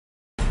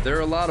There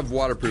are a lot of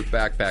waterproof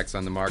backpacks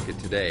on the market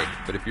today,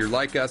 but if you're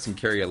like us and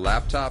carry a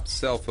laptop,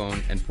 cell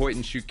phone, and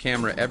point-and-shoot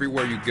camera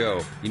everywhere you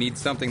go, you need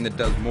something that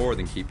does more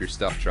than keep your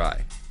stuff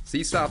dry.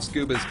 Seasoft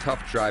Scuba's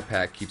tough dry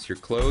pack keeps your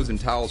clothes and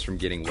towels from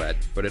getting wet,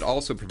 but it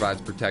also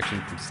provides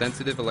protection from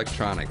sensitive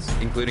electronics,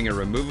 including a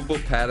removable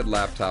padded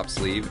laptop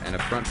sleeve and a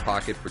front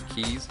pocket for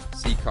keys,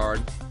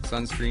 C-card,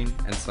 sunscreen,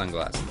 and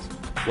sunglasses.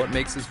 What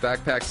makes this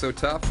backpack so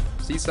tough?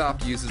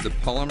 Seasoft uses a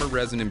polymer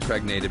resin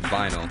impregnated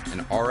vinyl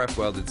and RF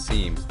welded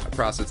seams, a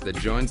process that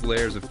joins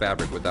layers of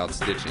fabric without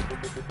stitching.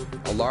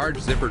 A large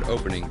zippered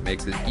opening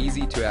makes it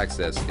easy to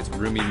access its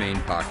roomy main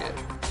pocket.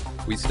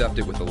 We stuffed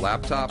it with a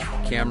laptop,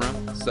 camera,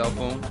 cell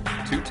phone,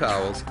 2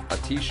 towels, a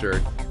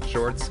t-shirt,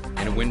 shorts,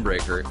 and a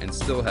windbreaker, and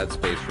still had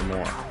space for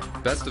more.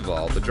 Best of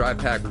all, the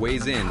Drypak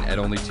weighs in at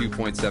only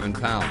 2.7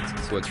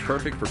 pounds, so it's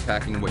perfect for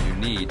packing what you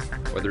need,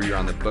 whether you're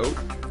on the boat,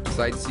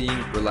 sightseeing,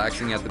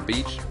 relaxing at the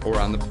beach, or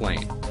on the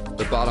plane.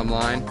 The bottom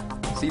line,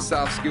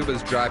 Seasoft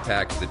Scuba's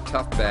Drypak is a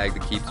tough bag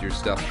that keeps your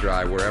stuff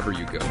dry wherever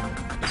you go,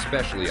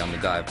 especially on the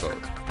dive boat.